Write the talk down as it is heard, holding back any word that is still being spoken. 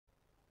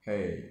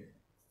Hey,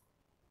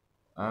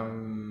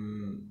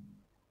 I'm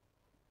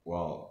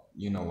well,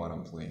 you know what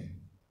I'm playing.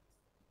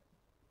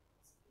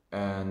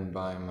 And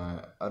by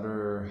my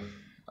other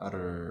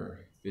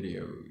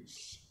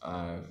videos,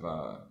 I've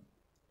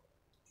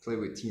played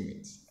with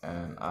teammates,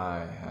 and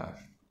I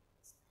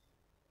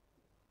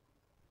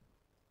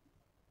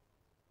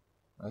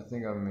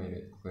think I've made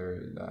it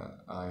clear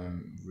that I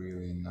am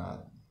really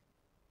not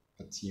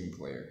a team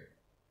player.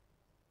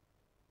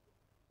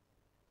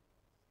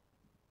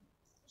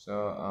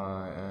 So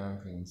I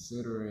am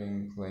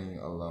considering playing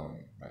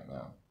alone right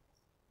now.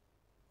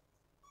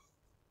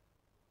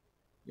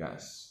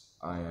 Yes,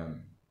 I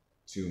am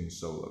Httomb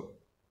Solo.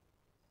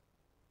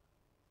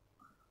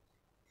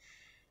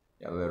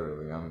 Yeah,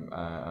 literally, I'm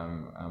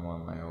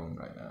on my own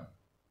right now.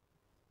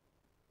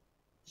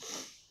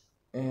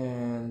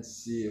 And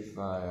see if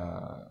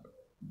I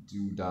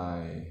do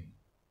die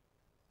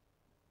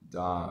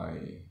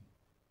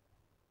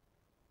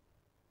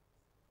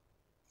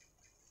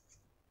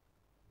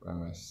by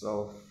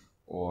myself,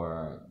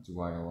 or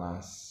do I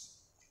last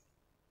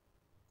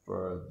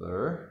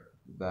further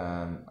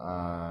than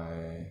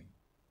I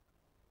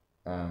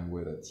am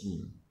with a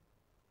team?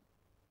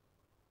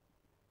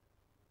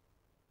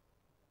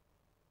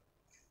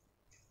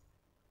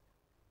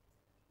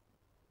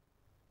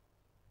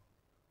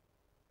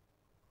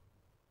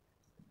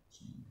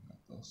 Team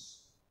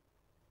Atlas.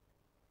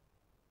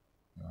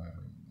 No, I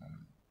don't need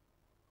that.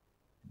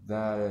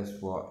 That is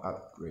for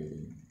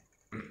upgrading.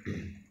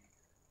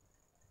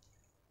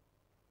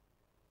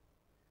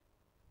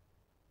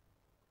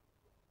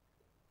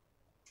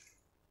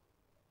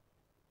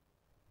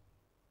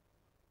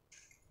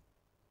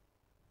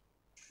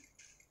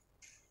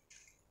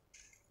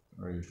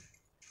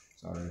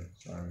 Sorry,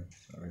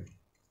 sorry.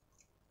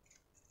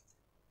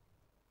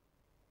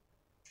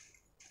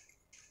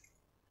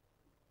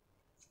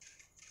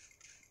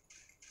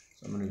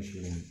 Somebody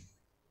shooting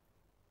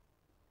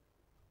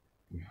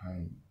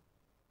behind.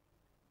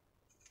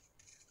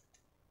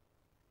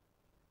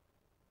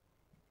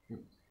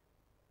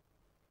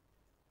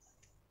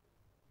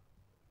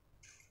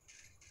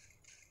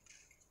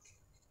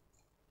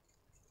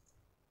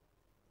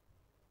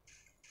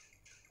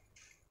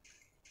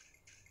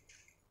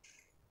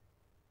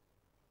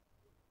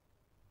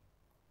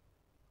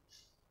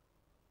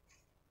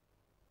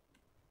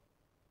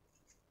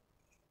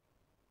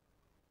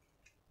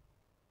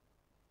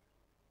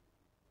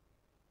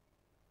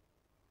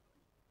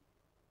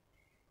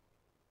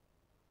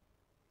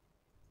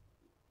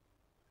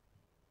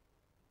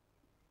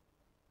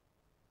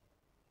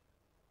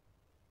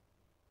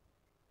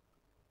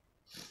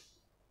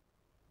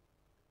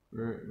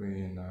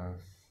 Weirdly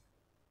enough,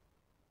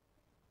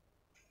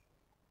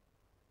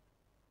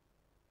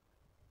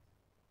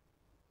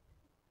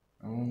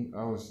 I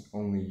was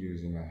only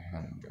using a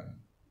handgun.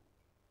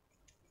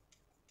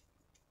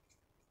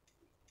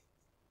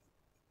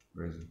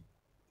 Where is it?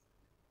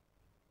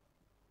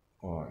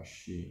 Or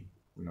she?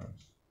 Who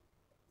knows?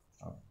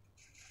 Oh,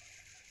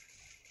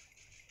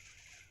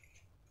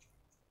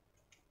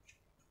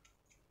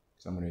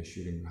 somebody is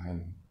shooting behind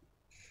me.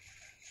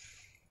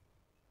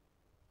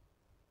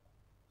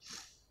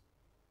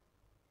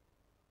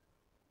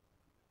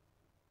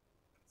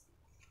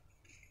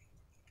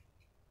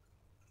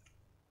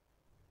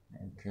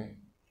 Okay,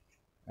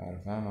 out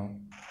of ammo.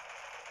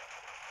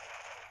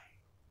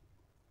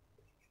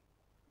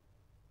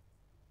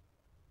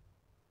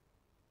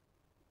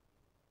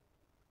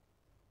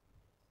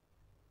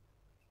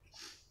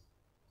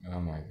 Oh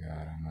my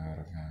god, I'm out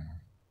of ammo.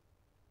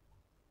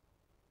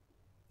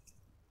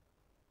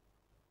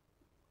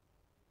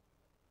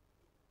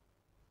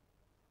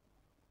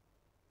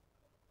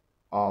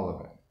 All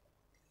of it.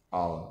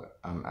 All of it.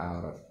 I'm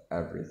out of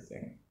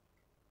everything.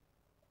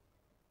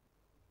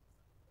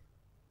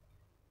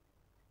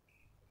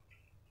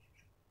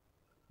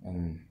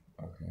 And,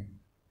 okay.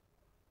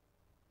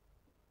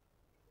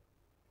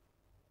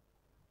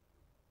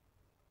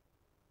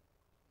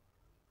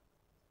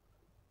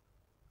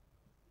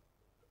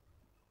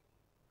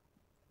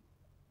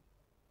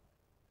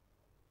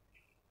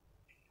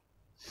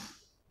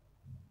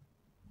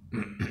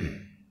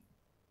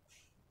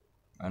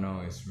 I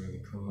know it's really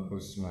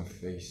close to my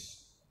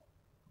face.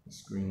 The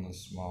screen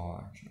is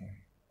small, actually.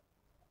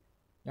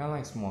 Yeah, I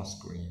like small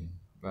screen,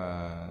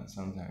 but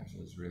sometimes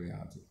it's really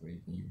hard to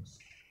play games.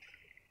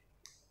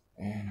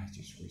 And I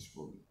just wish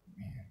for,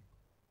 man.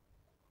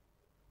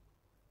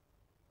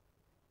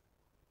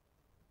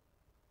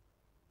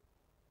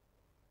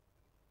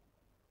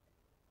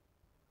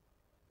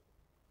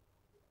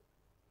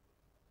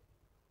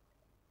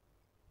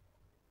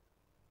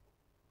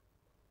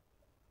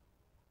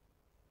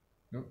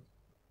 Nope.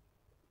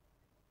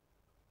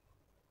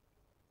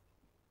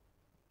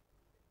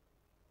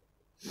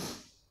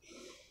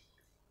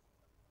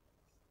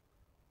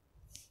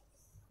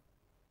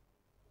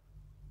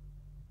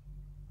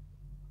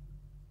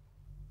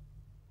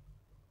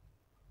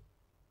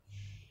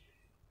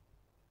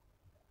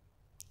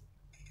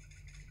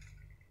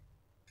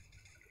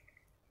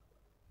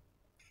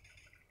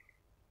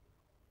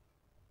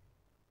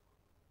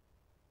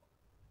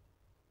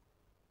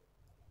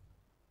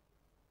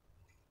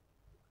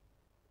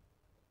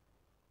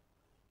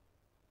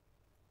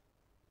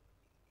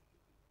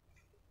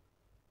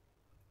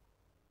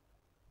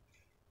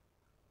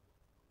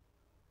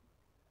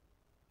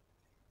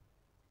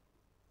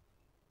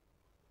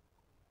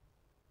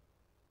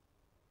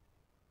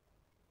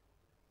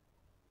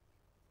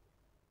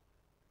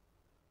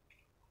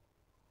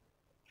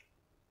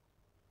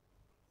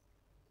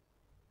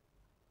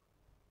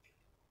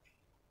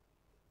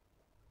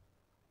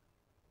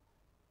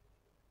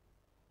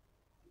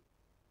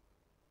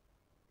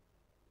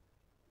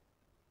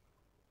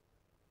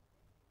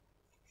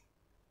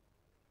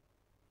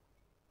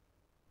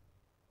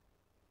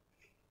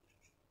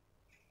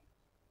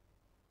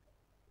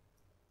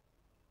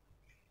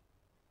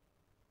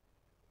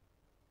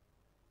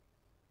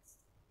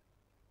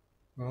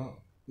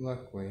 Well,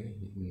 luckily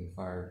he didn't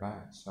fire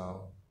back,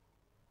 so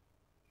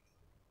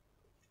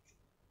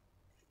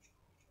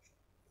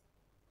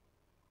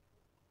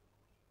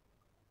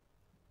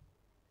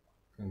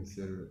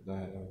consider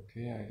that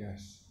okay, I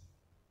guess.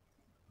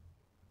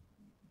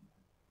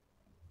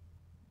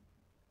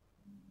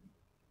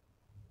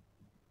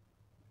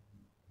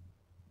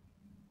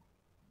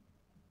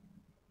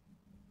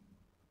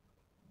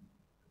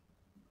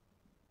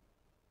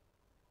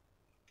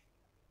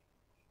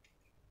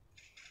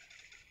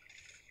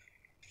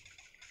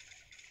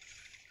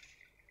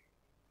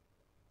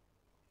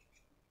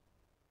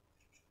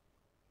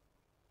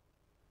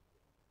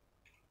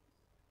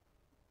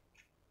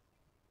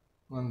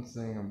 One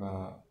thing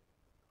about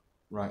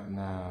right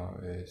now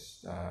is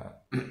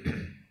that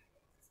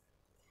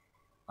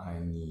I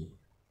need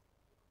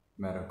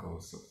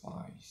medical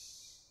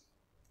supplies.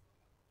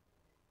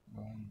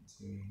 One,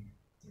 two,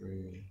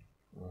 three,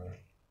 four.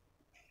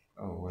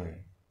 Oh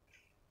wait,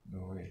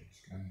 no wait,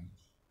 guys.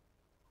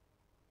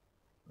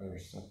 Better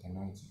stop the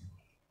noise.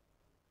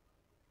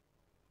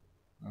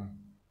 Oh.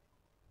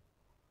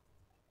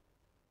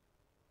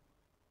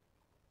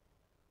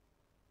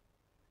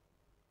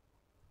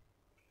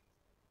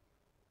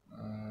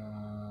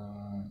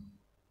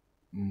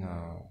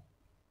 No.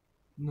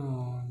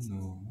 No,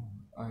 no,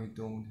 I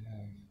don't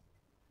have.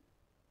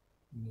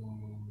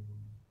 No,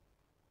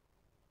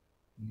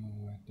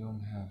 no, I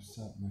don't have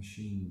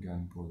submachine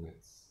gun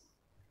bullets.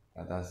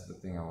 That's the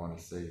thing I want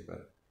to say,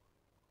 but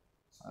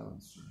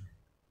silencer.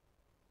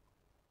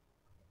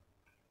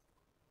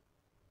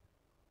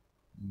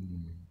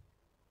 Hmm.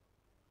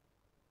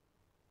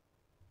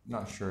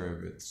 Not sure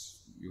if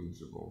it's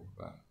usable,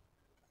 but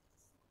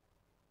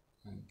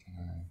can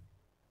I?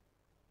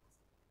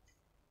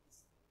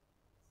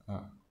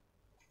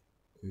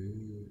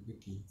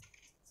 Wiki.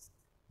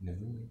 Never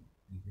mind.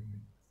 Never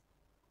mind.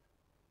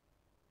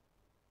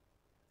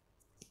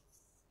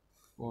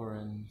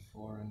 Foreign,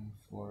 foreign,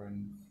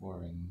 foreign,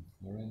 foreign,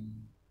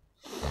 foreign.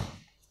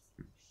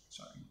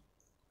 Sorry.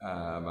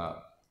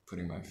 About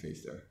putting my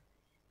face there.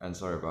 And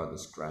sorry about the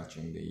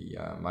scratching. The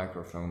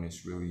microphone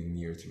is really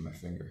near to my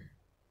finger.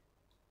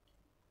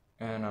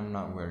 And I'm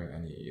not wearing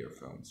any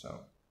earphones,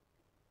 so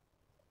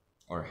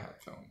or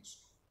headphones.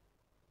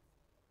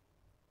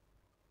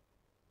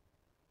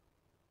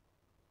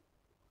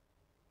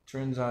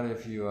 Turns out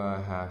if you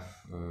have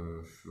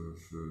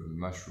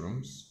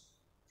mushrooms,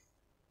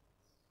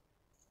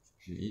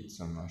 if you eat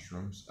some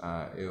mushrooms,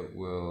 it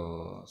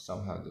will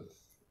somehow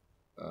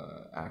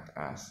act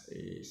as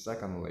a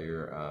second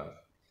layer of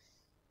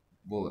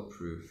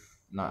bulletproof,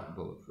 not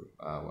bulletproof,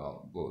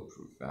 well,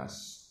 bulletproof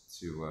as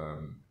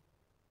to,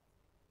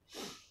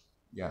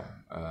 yeah,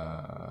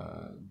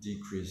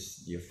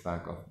 decrease the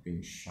effect of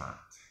being shot.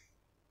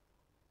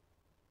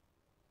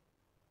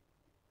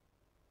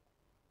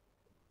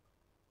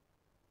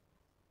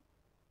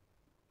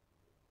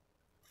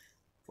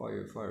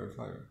 Fire, fire,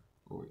 fire.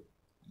 Oh, wait,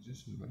 is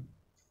this somebody?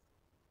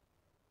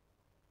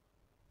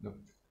 Nope.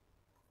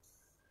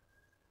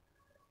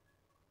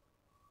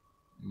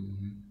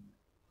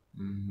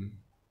 Mm-hmm. Mm-hmm.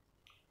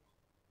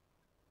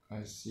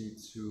 I see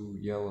two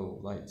yellow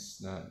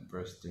lights not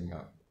bursting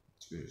up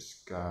to the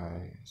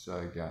sky, so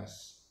I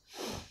guess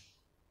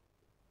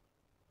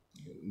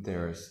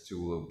there's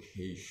two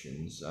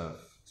locations of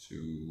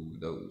to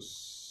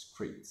those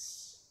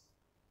crates.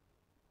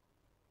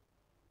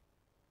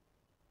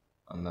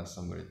 Unless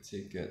somebody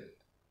take it,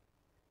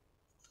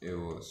 it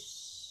was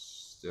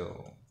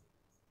still.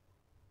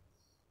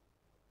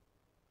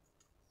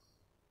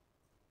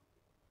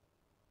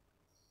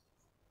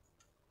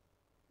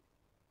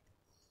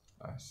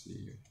 I see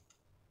you.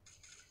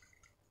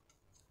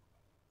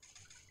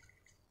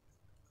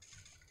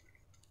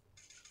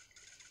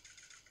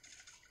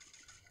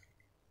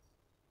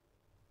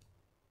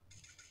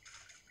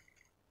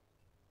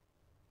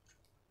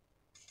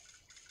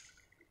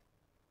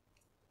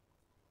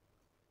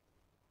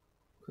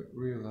 Quick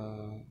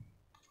reload.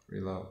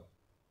 Reload.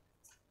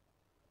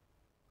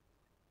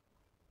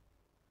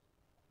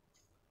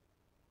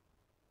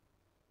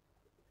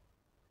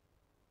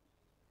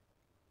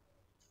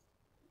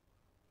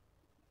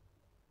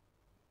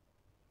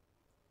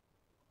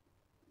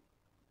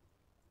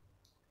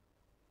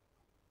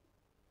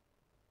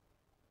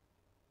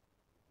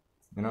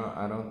 You know,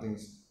 I don't think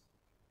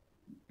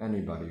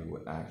anybody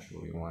would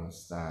actually want to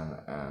stand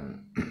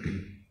and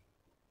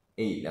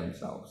eat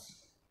themselves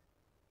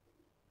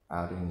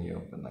out in the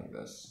open like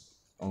this.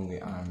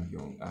 Only I'm the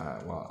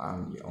well,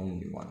 I'm the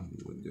only one who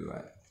would do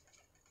it.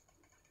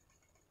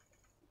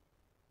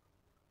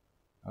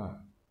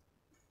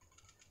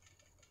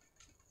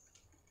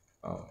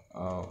 Oh,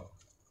 oh,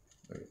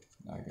 wait,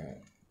 I got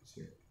it. It's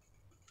here.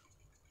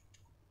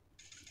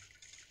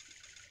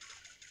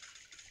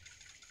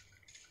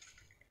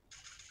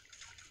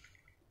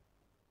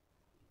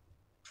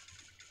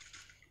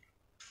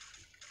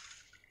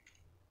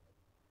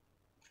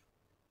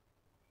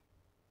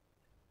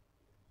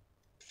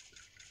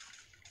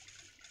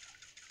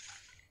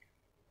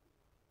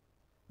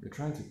 You're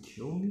trying to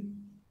kill me?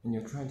 And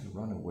you're trying to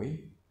run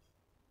away?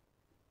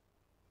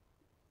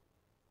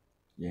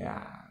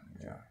 Yeah,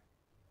 yeah,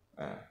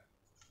 yeah.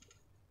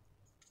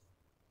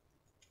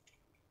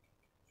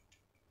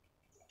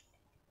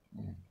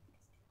 Mm,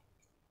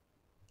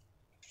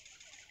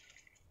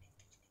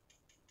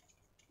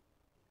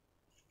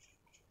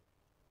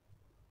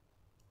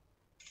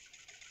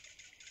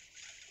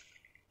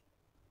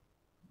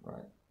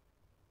 right.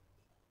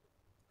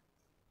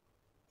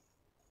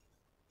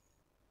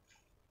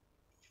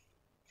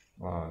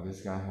 Wow, this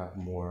guy have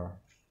more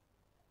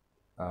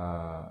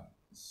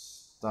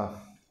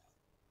stuff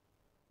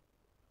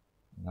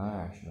than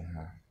I actually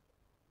have.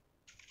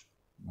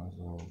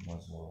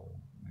 Muzzle,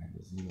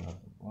 magazine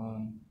level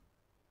 1,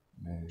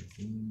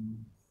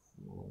 magazine,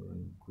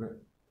 foreign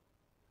grip,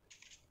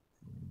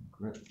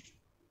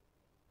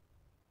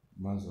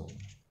 muzzle.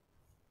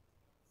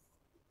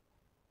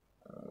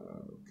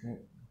 Okay,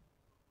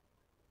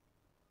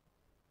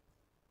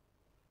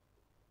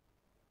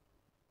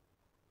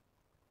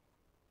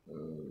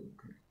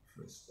 okay.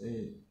 First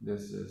aid.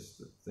 This is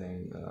the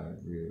thing that I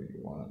really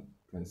want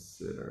to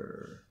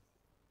consider.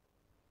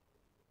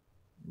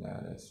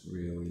 That is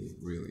really,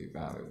 really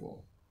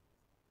valuable.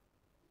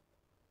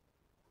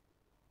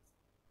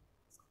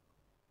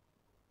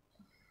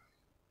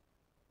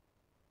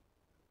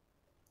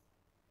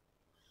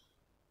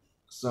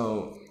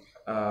 So,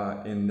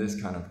 in this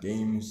kind of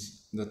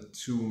games, the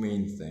two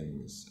main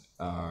things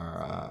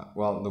are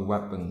well, the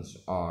weapons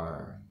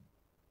are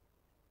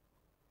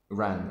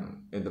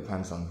random. It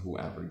depends on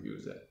whoever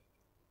use it.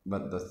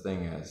 But the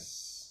thing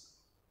is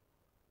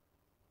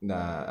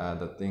that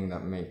the thing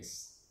that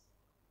makes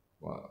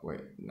well,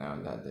 wait, now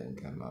that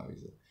didn't come out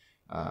easy,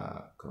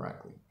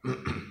 correctly.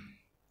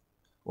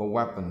 Well,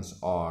 weapons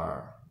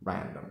are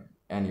random.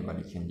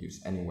 Anybody can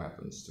use any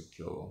weapons to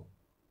kill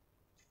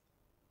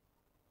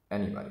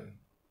anybody,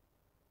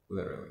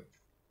 literally.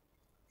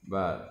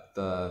 But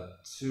the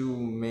two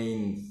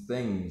main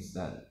things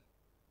that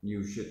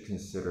you should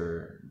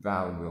consider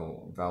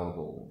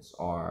valuables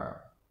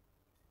are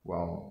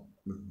well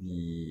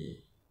the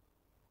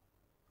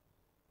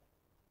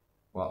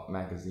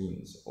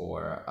magazines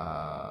or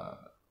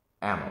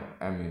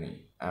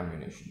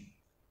ammunition,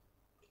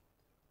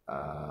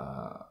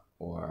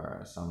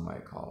 or some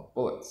might call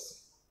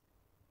bullets.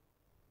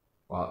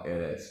 Well, it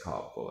is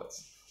called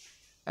bullets.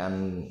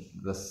 And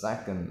the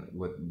second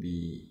would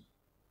be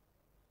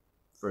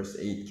first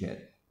aid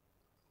kit.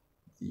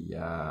 The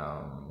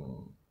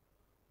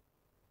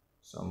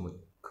some would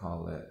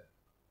call it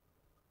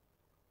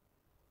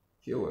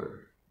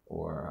healer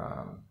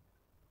or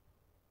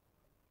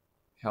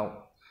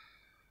help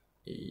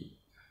aid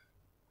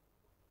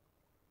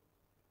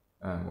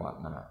and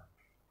whatnot.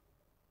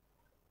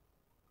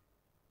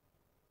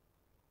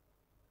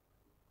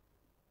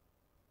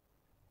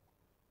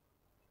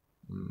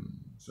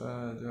 So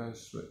do I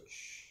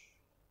switch?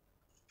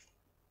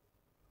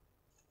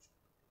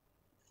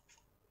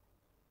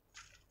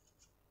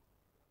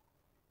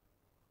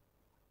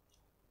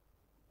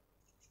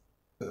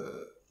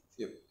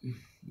 Yep,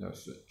 no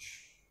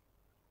switch.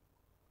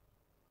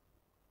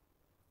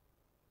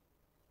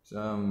 So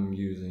I'm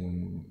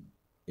using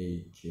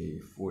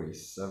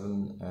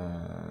AK-47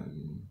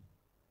 and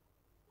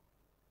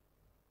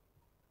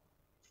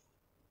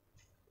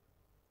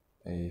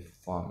a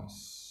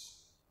FAMAS,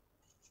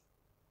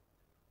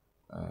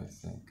 I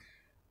think.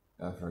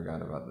 I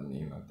forgot about the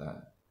name of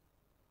that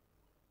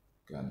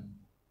gun.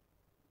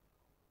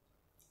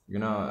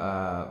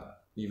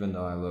 Even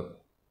though I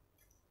look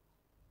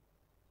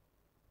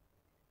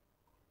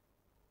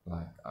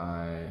like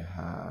I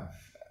have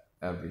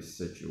every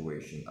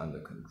situation under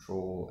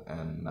control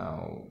and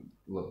now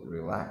look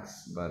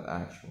relaxed, but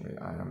actually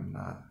I am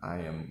not.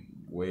 I am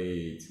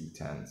way too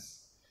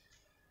tense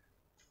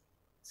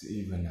to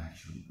even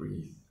actually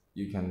breathe.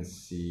 You can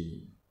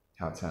see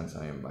how tense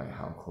I am by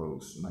how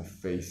close my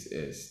face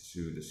is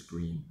to the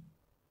screen.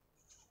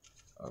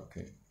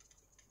 Okay.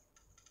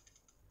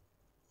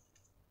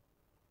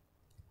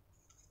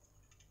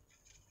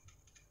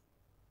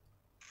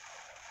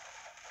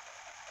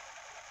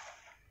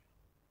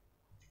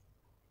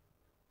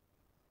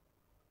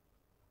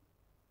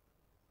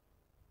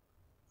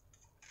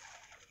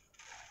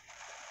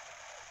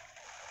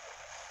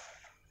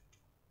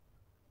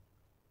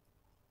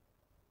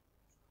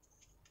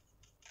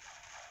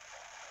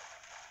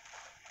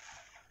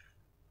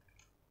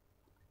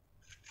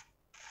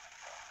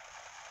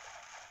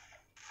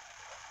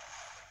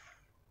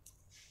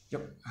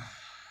 Yep.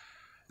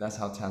 That's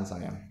how tense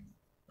I am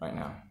right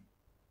now.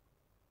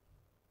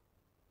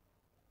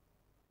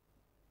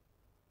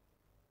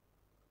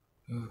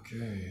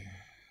 Okay.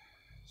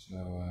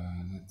 So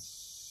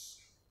let's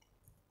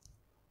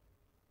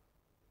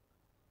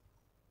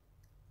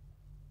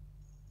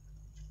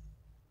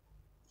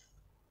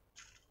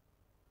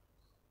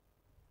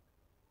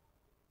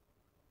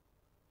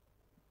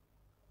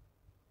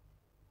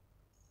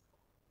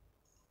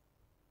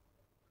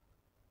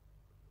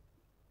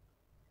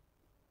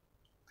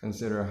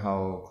consider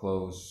how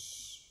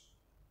close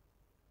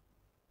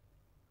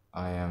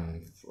I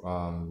am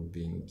from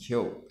being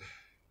killed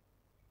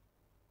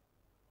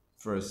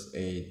first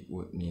aid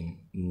would mean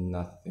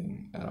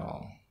nothing at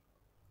all.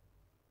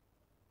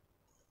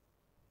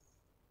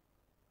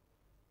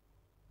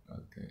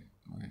 Okay,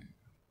 right,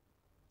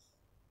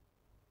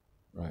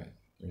 right.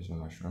 There's a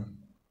mushroom.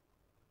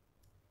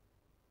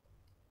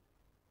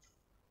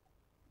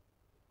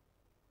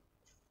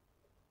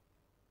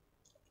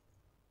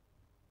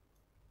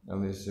 At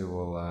least it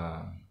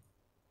will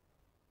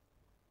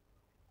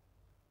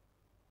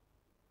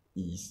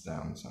ease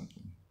down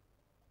something.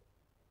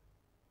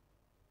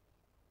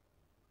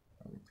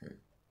 Okay.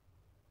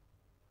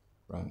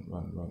 Run,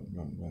 run, run,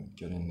 run, run.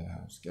 Get in the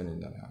house, get in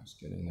that house,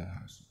 get in that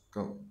house.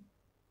 Go.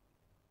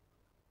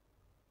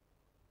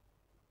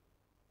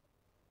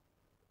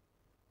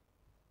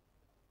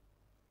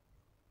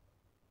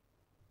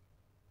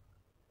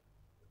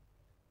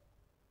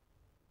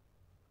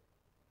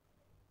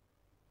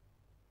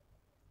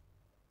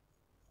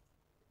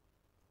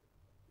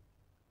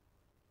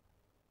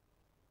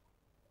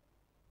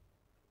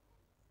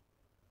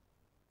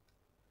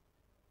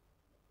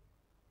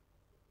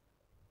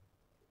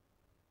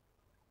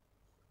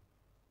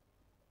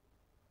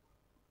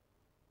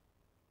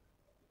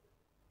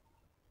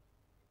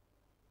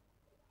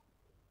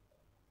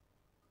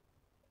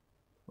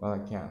 Well, I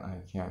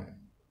can't.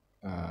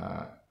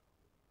 Uh,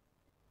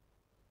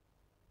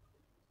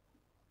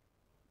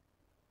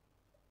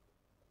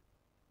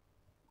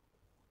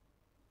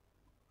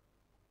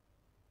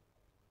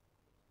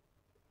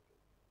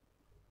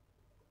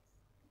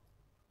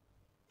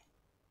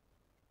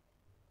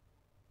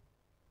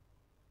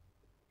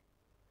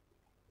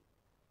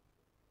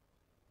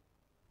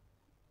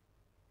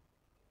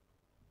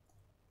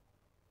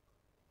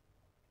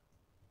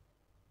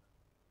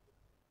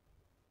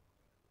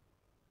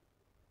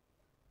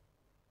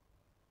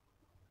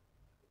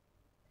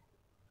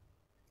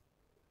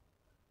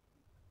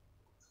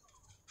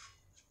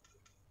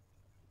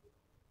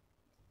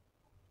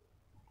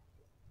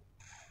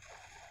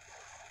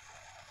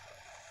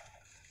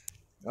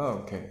 oh,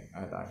 okay,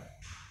 I died.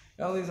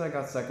 At least I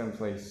got second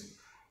place.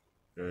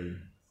 Okay.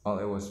 Well,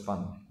 it was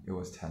fun. It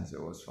was tense.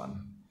 It was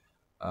fun.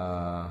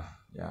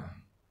 Yeah.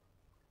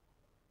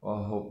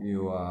 Well, hope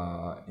you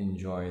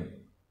enjoyed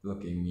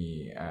looking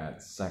me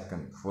at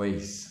second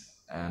place.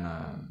 And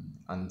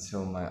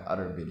until my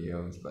other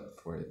videos, but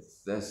for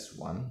this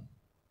one,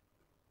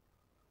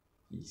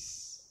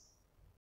 peace.